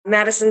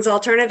Madison's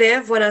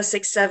Alternative,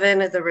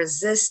 1067 The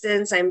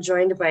Resistance. I'm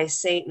joined by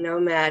Saint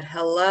Nomad.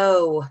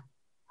 Hello.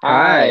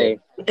 Hi.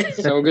 It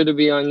So good to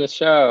be on the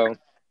show.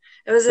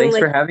 was in Thanks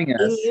like for having in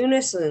us.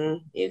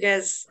 unison. You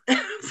guys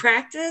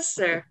practice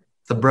or?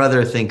 The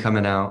brother thing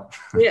coming out.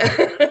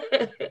 Yeah.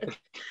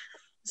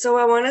 So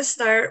I want to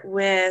start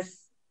with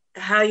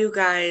how you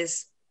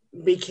guys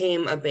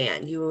became a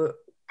band. You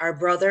are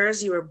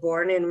brothers. You were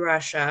born in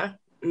Russia,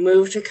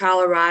 moved to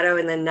Colorado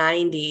in the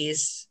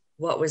 90s.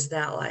 What was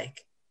that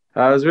like? It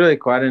was really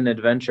quite an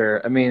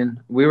adventure. I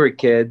mean, we were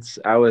kids.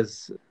 I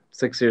was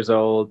 6 years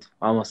old,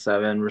 almost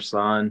seven.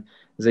 Ruslan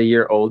is a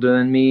year older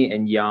than me,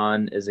 and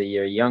Jan is a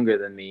year younger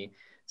than me.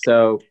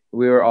 So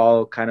we were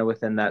all kind of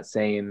within that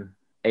same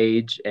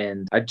age.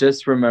 And I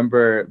just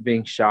remember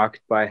being shocked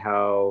by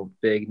how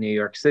big New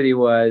York City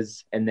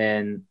was. And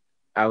then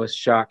I was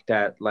shocked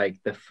at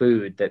like the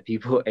food that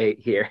people ate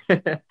here.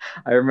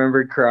 I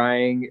remember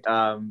crying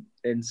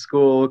in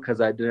school because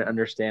I didn't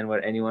understand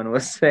what anyone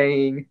was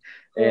saying.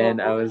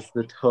 And I was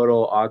the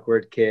total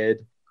awkward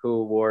kid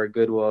who wore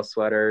Goodwill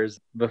sweaters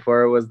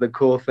before it was the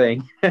cool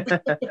thing.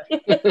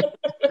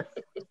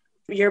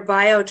 Your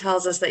bio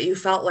tells us that you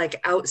felt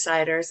like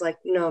outsiders, like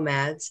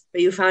nomads,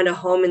 but you found a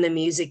home in the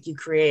music you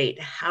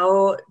create.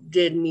 How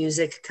did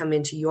music come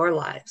into your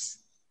lives?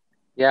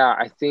 Yeah,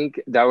 I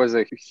think that was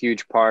a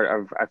huge part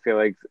of, I feel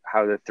like,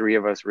 how the three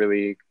of us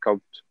really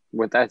coped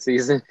with that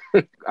season.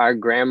 Our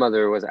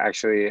grandmother was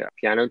actually a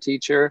piano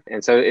teacher.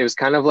 And so it was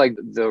kind of like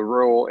the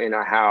rule in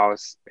our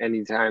house.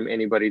 Anytime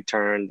anybody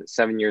turned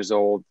 7 years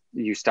old,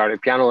 you started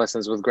piano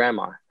lessons with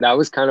grandma. That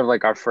was kind of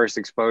like our first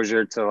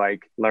exposure to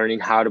like learning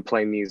how to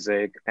play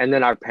music. And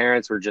then our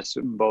parents were just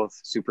both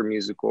super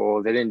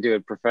musical. They didn't do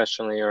it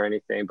professionally or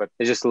anything, but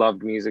they just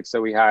loved music.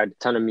 So we had a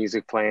ton of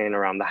music playing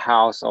around the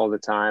house all the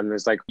time. It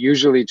was like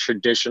usually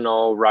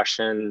traditional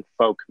Russian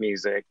folk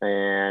music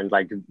and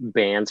like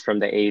bands from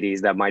the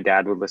 80s that my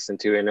dad would listen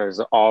to. And it was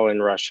all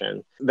in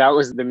Russian. That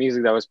was the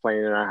music that was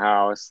playing in our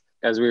house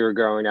as we were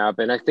growing up.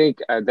 And I think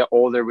the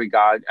older we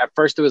got, at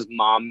first it was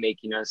mom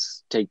making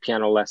us take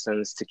piano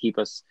lessons to keep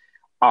us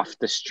off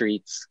the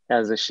streets,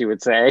 as she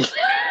would say.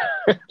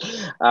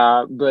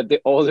 But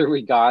the older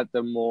we got,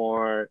 the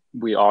more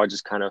we all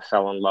just kind of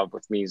fell in love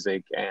with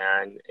music,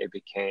 and it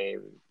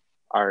became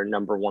our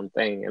number one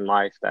thing in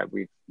life that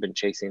we've been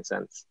chasing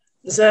since.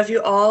 So if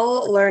you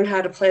all learned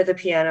how to play the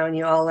piano and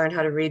you all learned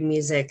how to read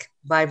music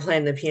by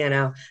playing the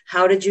piano,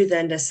 how did you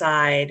then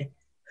decide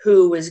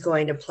who was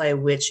going to play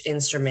which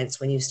instruments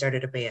when you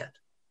started a band?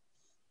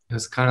 It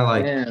was kind of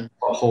like a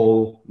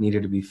hole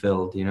needed to be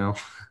filled, you know?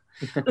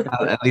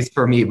 At least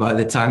for me, by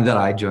the time that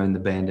I joined the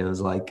band, it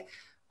was like,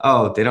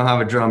 oh, they don't have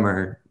a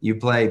drummer. You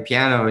play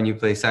piano and you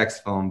play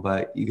saxophone,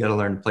 but you got to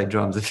learn to play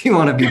drums if you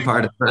want to be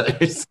part of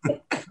Brothers.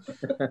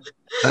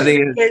 I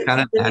think it's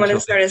kind of natural. Want to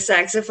start a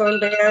saxophone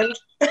band?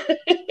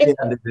 Yeah,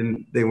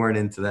 they weren't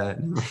into that.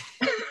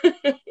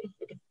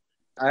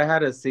 I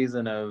had a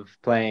season of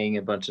playing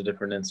a bunch of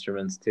different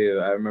instruments too.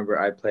 I remember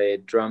I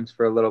played drums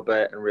for a little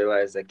bit and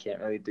realized I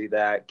can't really do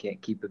that,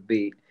 can't keep a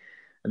beat.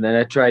 And then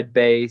I tried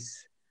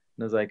bass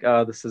and I was like,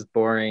 oh, this is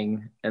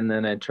boring. And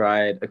then I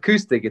tried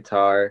acoustic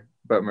guitar,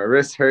 but my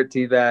wrist hurt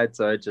too bad.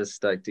 So I just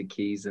stuck to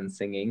keys and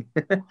singing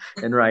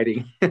and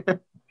writing.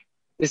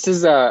 This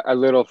is a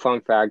little fun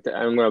fact.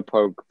 I'm going to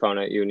poke fun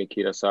at you,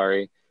 Nikita,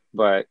 sorry.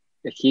 But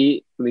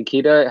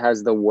Nikita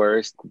has the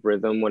worst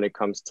rhythm when it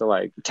comes to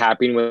like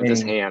tapping with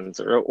his hands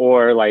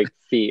or like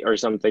feet or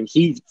something.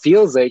 He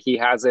feels it. He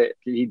has it.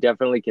 He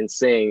definitely can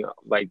sing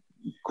like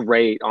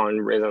great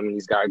on rhythm.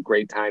 He's got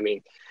great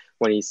timing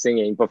when he's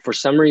singing. But for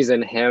some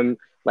reason,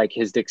 like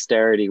his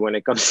dexterity when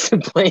it comes to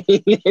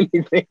playing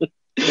anything,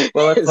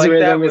 well, it's his like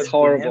rhythm that is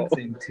horrible.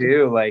 Dancing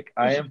too. Like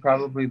I am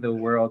probably the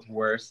world's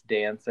worst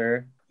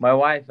dancer. My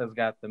wife has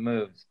got the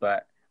moves,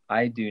 but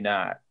I do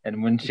not.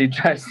 And when she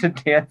tries to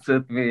dance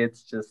with me,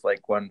 it's just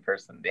like one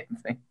person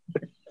dancing.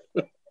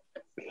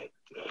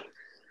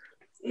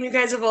 You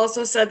guys have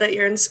also said that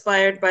you're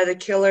inspired by the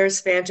Killers,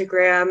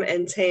 Phantogram,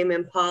 and Tame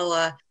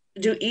Impala.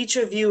 Do each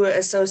of you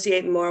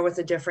associate more with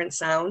a different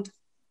sound?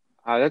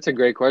 That's a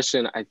great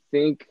question. I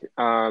think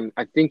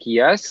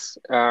yes.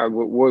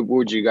 What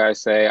would you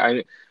guys say?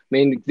 I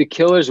mean, the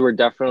Killers were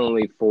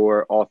definitely,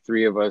 for all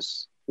three of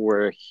us,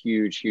 were a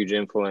huge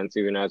influence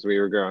even as we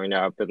were growing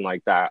up. And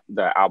like that,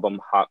 the album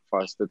Hot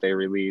Fuss that they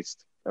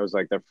released, that was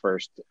like their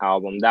first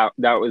album. That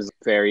was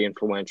very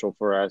influential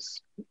for us.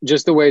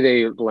 Just the way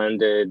they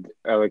blended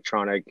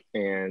electronic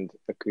and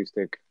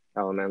acoustic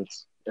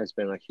elements has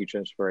been a huge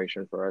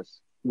inspiration for us.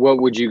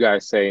 What would you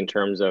guys say in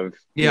terms of,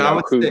 I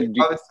would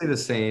say the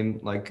same.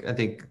 Like, I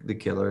think the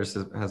Killers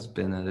has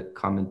been a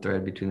common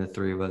thread between the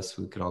three of us.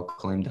 We could all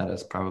claim that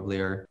as probably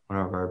one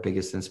of our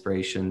biggest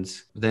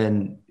inspirations.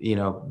 Then,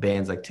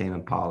 bands like Tame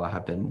Impala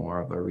have been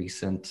more of a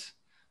recent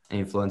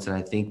influence. And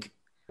I think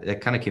that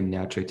kind of came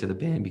naturally to the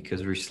band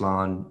because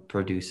Ruslan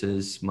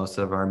produces most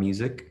of our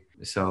music.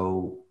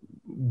 So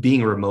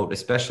being remote,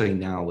 especially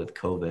now with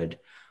COVID,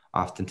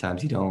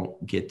 oftentimes you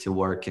don't get to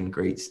work in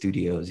great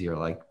studios. You're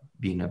like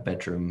being a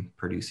bedroom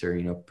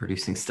producer,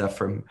 producing stuff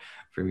from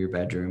your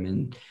bedroom.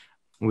 And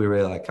we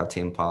really like how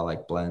Tame Impala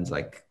like blends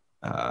like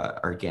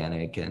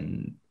organic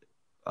and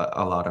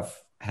a lot of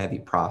heavy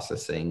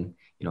processing,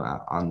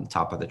 on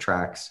top of the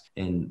tracks.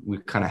 And we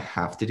kind of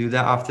have to do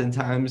that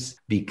oftentimes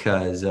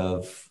because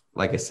of,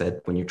 like I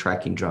said, when you're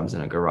tracking drums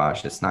in a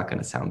garage, it's not going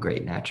to sound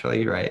great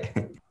naturally, right?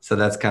 So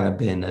that's kind of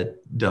been a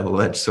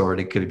double-edged sword.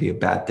 It could be a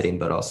bad thing,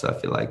 but also I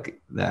feel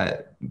like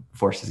that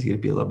forces you to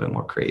be a little bit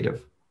more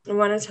creative. I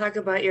want to talk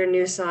about your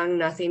new song,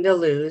 Nothing to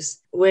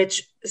Lose,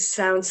 which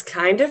sounds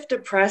kind of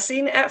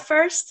depressing at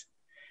first,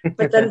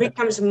 but then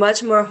becomes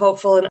much more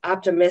hopeful and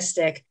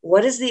optimistic.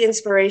 What is the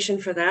inspiration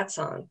for that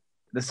song?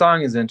 The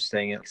song is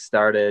interesting. It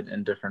started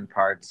in different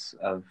parts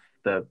of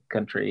the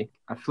country.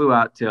 I flew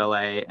out to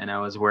LA and I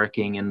was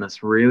working in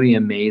this really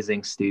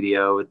amazing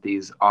studio with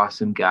these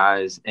awesome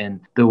guys. And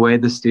the way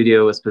the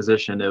studio was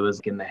positioned, it was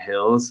in the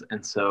hills.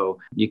 And so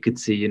you could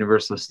see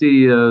Universal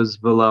Studios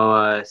below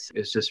us.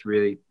 It's just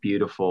really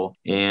beautiful.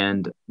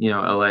 And,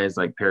 LA is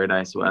like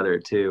paradise weather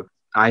too.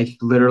 I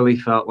literally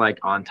felt like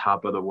on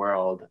top of the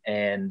world.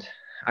 And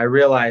I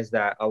realized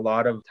that a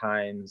lot of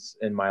times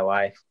in my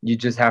life, you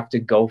just have to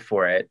go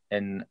for it,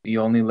 and you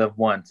only live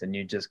once, and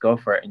you just go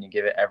for it and you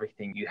give it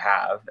everything you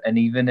have. And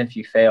even if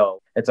you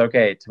fail, it's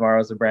okay.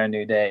 Tomorrow's a brand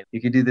new day. You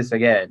could do this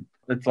again.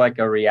 It's like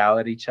a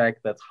reality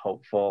check that's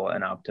hopeful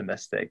and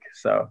optimistic.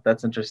 So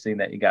that's interesting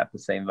that you got the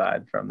same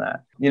vibe from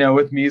that.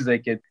 With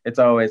music, it's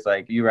always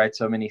like you write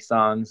so many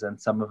songs and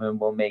some of them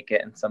will make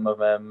it and some of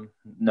them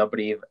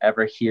nobody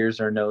ever hears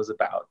or knows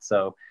about.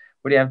 So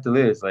what do you have to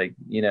lose?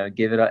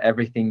 Give it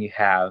everything you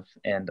have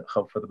and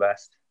hope for the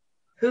best.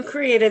 Who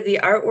created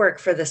the artwork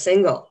for the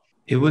single?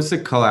 It was a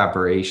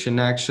collaboration,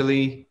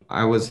 actually.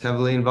 I was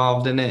heavily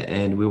involved in it,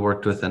 and we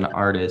worked with an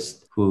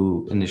artist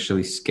who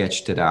initially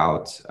sketched it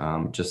out,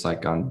 just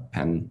like on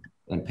pen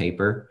and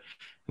paper.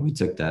 And we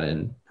took that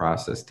and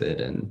processed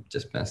it and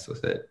just messed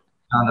with it.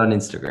 Found on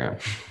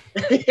Instagram.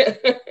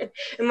 It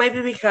might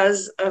be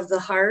because of the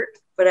heart,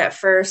 but at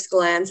first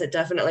glance, it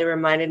definitely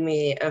reminded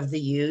me of The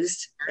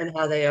Used and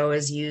how they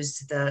always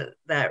used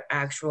that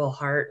actual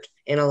heart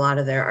in a lot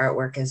of their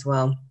artwork as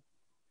well.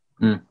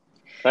 Mm.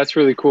 That's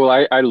really cool.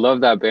 I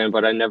love that band,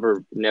 but I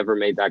never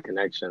made that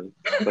connection.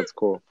 That's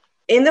cool.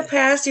 In the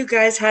past, you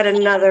guys had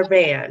another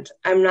band.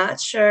 I'm not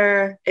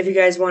sure if you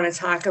guys want to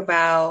talk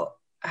about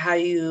how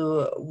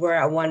you were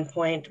at one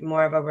point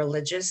more of a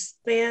religious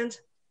band.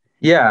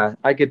 Yeah,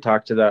 I could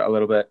talk to that a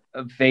little bit.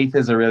 Faith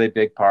is a really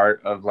big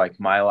part of like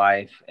my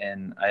life,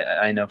 and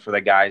I know for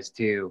the guys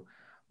too.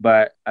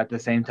 But at the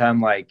same time,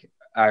 like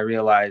I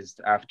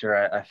realized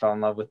after I fell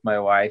in love with my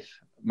wife,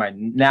 my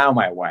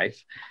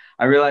wife,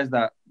 I realized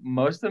that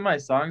most of my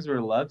songs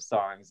were love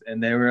songs,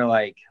 and they were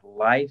like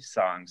life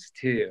songs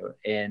too.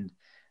 And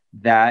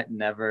that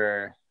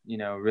never,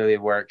 really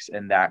works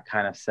in that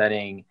kind of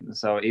setting.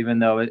 So even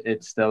though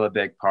it's still a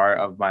big part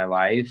of my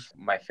life,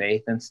 my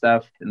faith and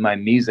stuff, my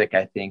music,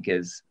 I think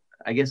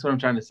I guess what I'm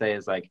trying to say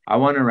is like, I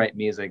want to write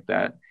music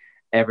that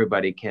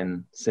everybody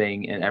can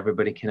sing and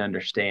everybody can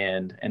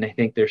understand. And I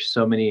think there's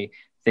so many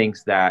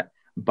things that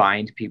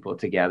bind people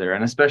together.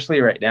 And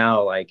especially right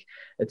now, like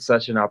it's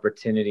such an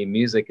opportunity.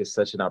 Music is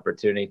such an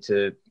opportunity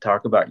to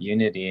talk about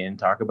unity and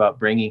talk about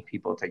bringing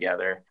people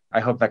together.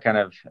 I hope that kind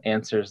of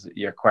answers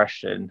your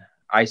question.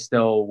 I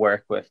still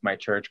work with my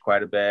church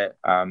quite a bit.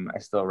 I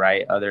still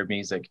write other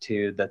music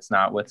too. That's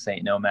not with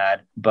Saint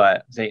Nomad,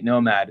 but Saint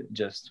Nomad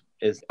just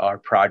is our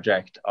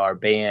project. Our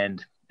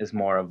band is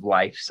more of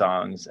life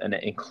songs, and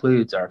it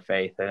includes our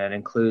faith, and it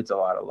includes a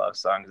lot of love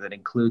songs. It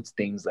includes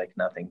things like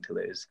Nothing to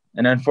Lose.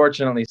 And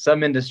unfortunately,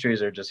 some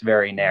industries are just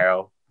very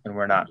narrow, and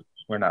we're not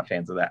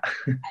fans of that.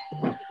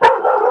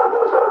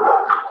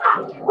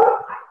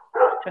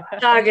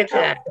 Dog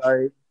attack.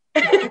 Sorry.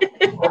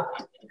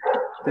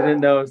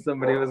 Didn't know if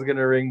somebody was going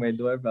to ring my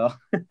doorbell.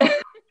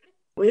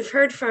 We've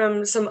heard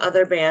from some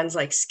other bands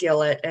like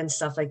Skillet and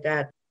stuff like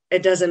that.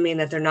 It doesn't mean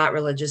that they're not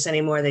religious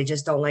anymore. They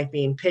just don't like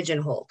being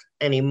pigeonholed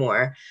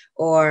anymore,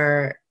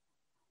 or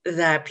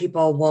that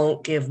people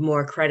won't give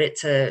more credit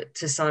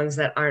to songs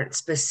that aren't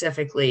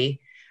specifically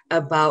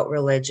about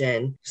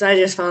religion. So I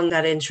just found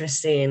that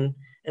interesting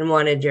and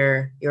wanted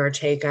your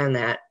take on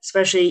that.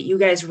 Especially you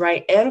guys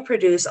write and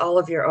produce all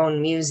of your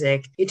own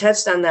music. You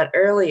touched on that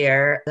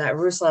earlier, that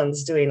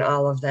Ruslan's doing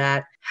all of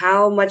that.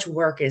 How much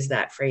work is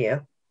that for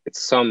you? It's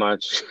so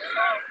much,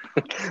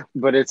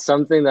 but it's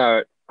something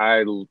that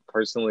I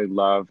personally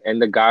love.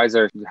 And the guys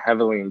are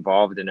heavily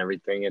involved in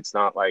everything. It's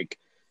not like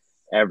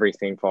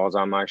everything falls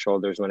on my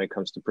shoulders when it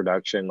comes to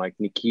production. Like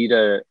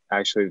Nikita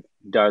actually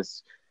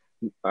does,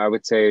 I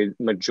would say,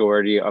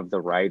 majority of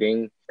the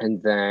writing,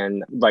 and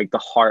then like the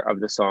heart of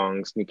the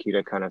songs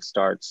Nikita kind of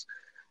starts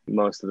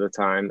most of the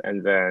time,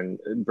 and then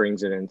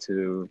brings it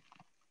into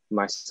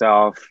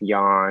myself,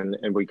 Jan,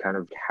 and we kind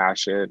of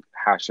hash it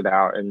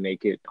out and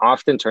make it,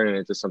 often turn it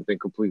into something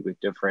completely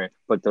different.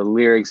 But the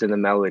lyrics and the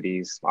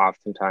melodies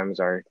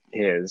oftentimes are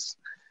his.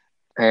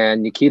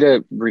 And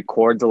Nikita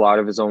records a lot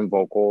of his own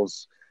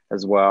vocals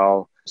as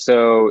well.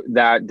 So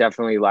that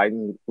definitely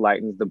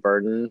lightens the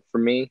burden for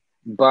me.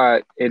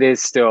 But it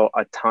is still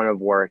a ton of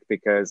work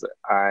because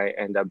I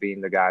end up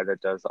being the guy that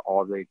does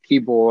all the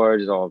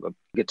keyboards, all the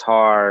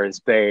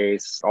guitars,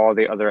 bass, all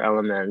the other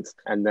elements,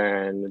 and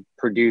then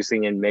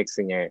producing and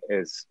mixing it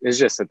is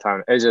just a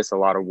ton. It's just a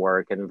lot of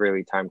work and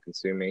really time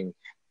consuming.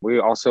 We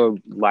also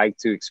like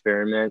to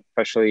experiment,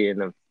 especially in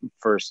the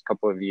first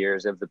couple of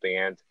years of the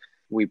band.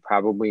 We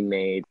probably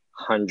made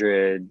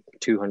 100,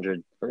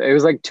 200, it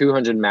was like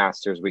 200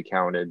 masters we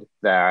counted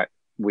that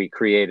we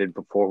created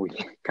before we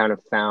kind of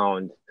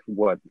found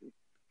what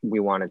we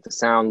wanted to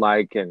sound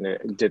like, and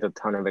it did a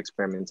ton of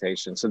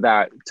experimentation. So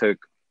that took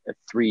a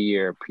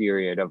 3-year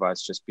period of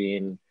us just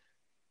being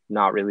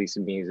not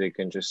releasing music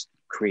and just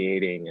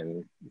creating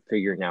and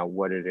figuring out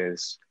what it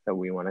is that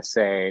we want to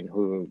say and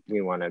who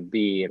we want to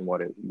be and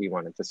we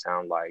want it to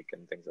sound like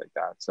and things like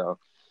that. So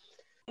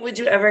would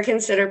you ever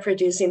consider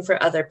producing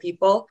for other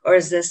people, or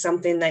is this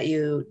something that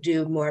you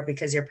do more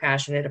because you're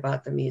passionate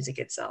about the music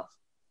itself?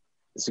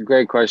 It's a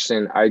great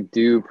question. I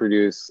do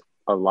produce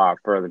a lot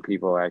for other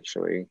people,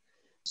 actually.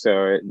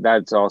 So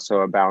that's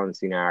also a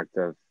balancing act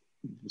of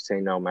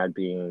St. Nomad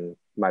being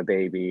my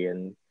baby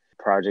and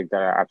project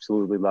that I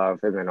absolutely love,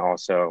 and then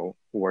also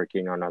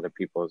working on other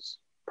people's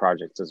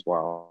projects as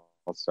well.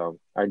 So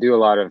I do a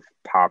lot of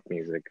pop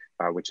music,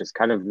 which is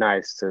kind of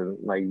nice to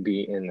like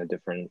be in a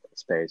different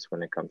space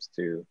when it comes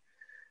to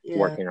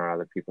working on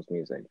other people's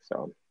music.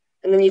 So,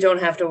 and then you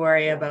don't have to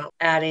worry about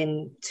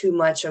adding too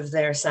much of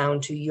their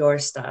sound to your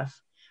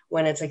stuff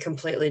when it's a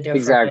completely different.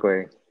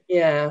 Exactly.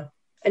 Yeah.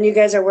 And you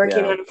guys are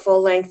working on a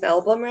full-length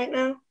album right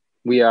now?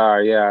 We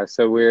are, yeah.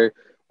 So we're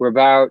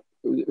about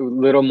a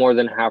little more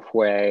than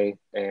halfway,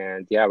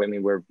 and yeah, I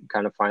mean, we're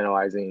kind of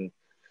finalizing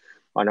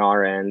on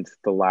our end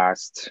the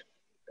last,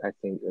 I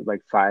think,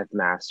 like 5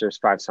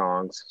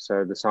 songs.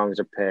 So the songs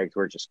are picked.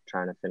 We're just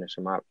trying to finish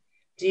them up.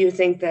 Do you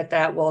think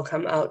that will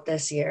come out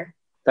this year?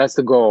 That's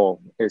the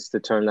goal, is to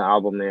turn the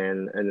album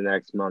in the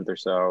next month or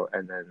so,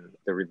 and then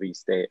the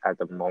release date at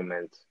the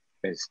moment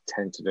is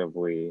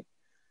tentatively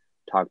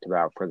talked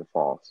about for the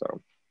fall.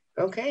 So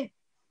okay.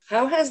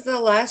 How has the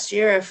last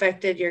year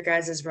affected your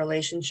guys'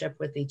 relationship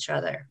with each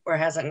other, or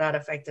has it not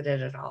affected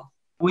it at all?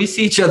 We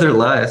see each other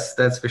less,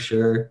 that's for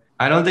sure.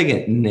 I don't think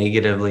it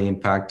negatively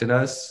impacted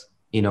us.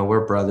 You know,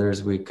 we're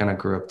brothers. We kind of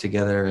grew up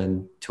together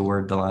and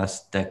toured the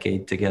last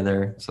decade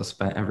together, so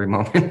spent every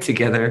moment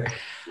together.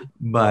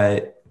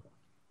 But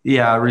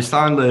yeah,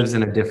 Ruslan lives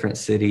in a different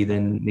city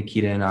than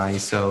Nikita and I,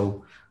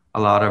 so a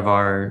lot of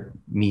our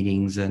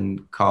meetings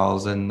and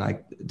calls and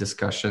like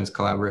discussions,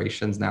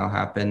 collaborations now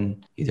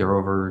happen either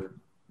over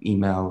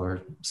email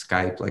or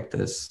Skype like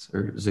this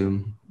or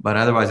Zoom. But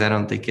otherwise, I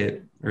don't think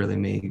it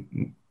really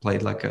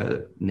played like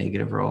a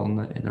negative role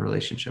in the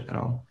relationship at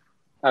all.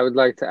 I would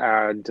like to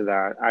add to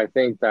that. I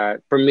think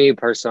that for me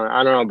personally,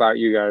 I don't know about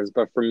you guys,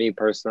 but for me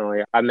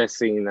personally, I miss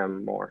seeing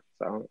them more.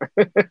 So,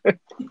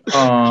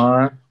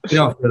 Aww, you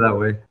don't feel that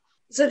way.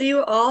 So do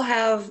you all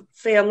have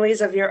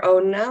families of your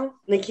own now?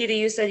 Nikita,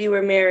 you said you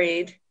were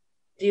married.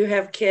 Do you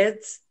have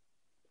kids?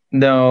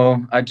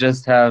 No, I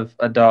just have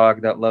a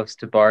dog that loves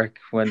to bark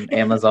when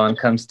Amazon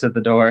comes to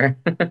the door.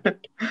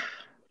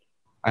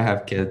 I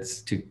have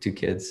kids, two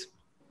kids.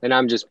 And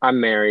I'm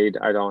married.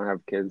 I don't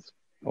have kids.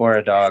 Or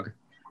a dog.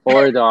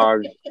 Or a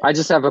dog. I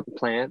just have a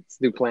plant.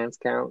 Do plants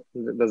count?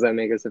 Does that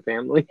make us a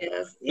family?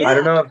 Yes. Yeah. I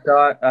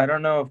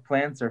don't know if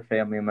plants are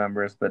family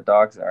members, but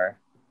dogs are,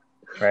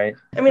 right?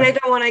 I mean, I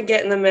don't want to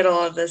get in the middle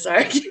of this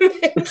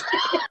argument.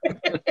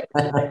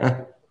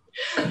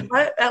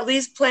 But at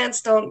least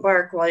plants don't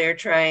bark while you're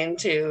trying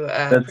to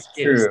That's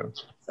produce. true.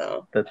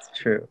 So that's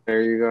true.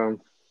 There you go.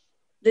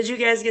 Did you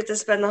guys get to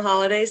spend the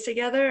holidays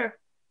together?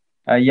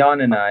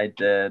 Jan and I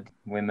did.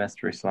 We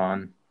missed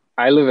Ruslan.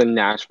 I live in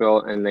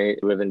Nashville and they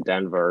live in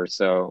Denver.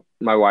 So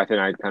my wife and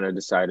I kind of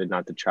decided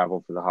not to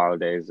travel for the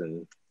holidays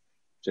and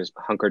just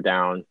hunker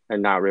down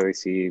and not really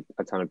see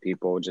a ton of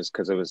people, just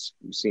because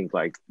seemed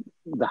like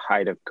the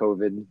height of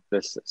COVID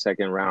this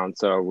second round.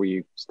 So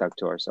we stuck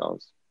to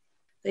ourselves.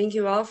 Thank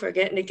you all for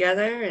getting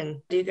together.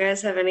 And do you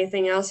guys have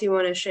anything else you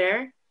want to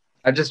share?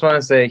 I just want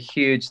to say a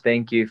huge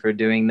thank you for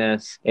doing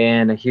this,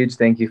 and a huge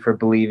thank you for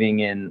believing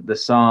in the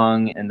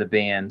song and the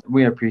band.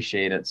 We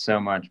appreciate it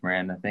so much,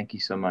 Miranda. Thank you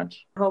so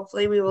much.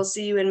 Hopefully we will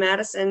see you in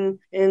Madison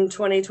in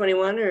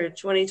 2021 or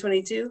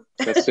 2022.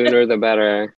 The sooner the better.